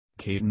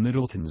Kate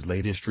Middleton's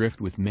latest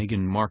rift with Meghan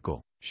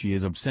Markle. She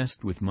is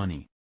obsessed with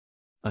money.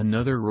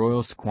 Another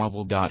royal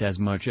squabble. As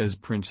much as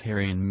Prince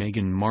Harry and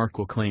Meghan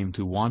Markle claim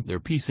to want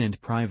their peace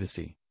and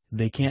privacy,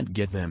 they can't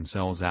get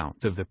themselves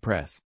out of the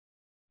press.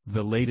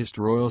 The latest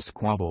royal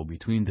squabble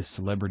between the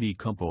celebrity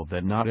couple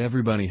that not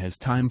everybody has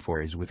time for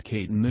is with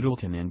Kate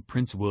Middleton and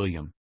Prince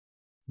William.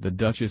 The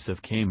Duchess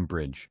of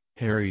Cambridge,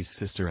 Harry's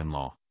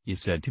sister-in-law,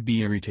 is said to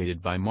be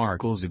irritated by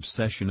Markle's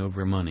obsession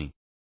over money.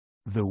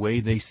 The way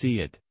they see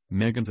it,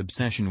 Meghan's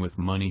obsession with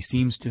money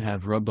seems to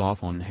have rubbed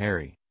off on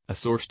Harry, a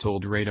source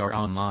told Radar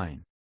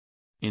Online.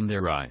 In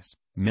their eyes,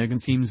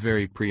 Meghan seems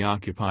very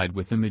preoccupied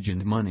with image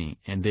and money,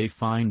 and they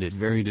find it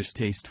very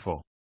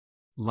distasteful.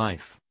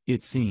 Life,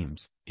 it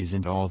seems,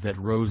 isn't all that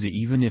rosy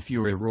even if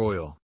you're a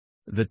royal.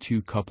 The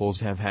two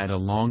couples have had a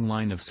long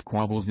line of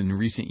squabbles in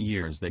recent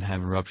years that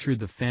have ruptured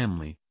the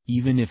family,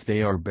 even if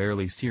they are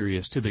barely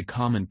serious to the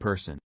common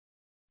person.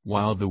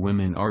 While the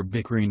women are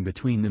bickering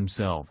between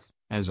themselves,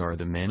 as are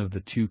the men of the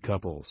two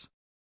couples.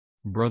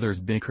 Brothers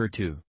bicker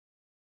too.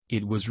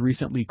 It was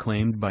recently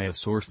claimed by a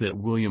source that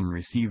William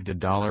received a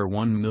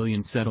 $1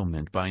 million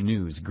settlement by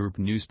News Group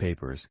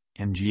Newspapers,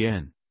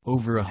 NGN,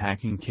 over a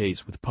hacking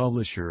case with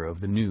publisher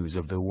of the News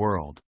of the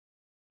World.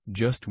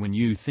 Just when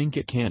you think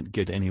it can't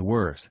get any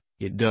worse,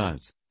 it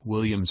does,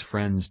 William's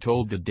friends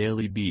told the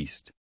Daily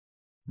Beast.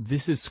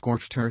 This is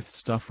scorched earth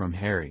stuff from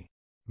Harry.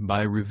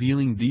 By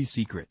revealing these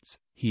secrets,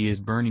 he is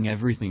burning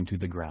everything to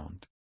the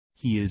ground.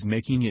 He is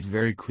making it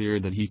very clear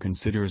that he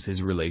considers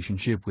his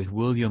relationship with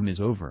William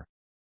is over.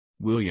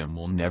 William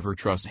will never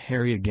trust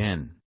Harry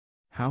again.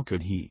 How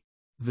could he?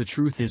 The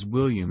truth is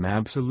William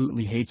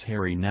absolutely hates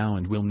Harry now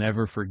and will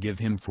never forgive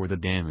him for the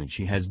damage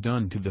he has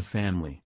done to the family.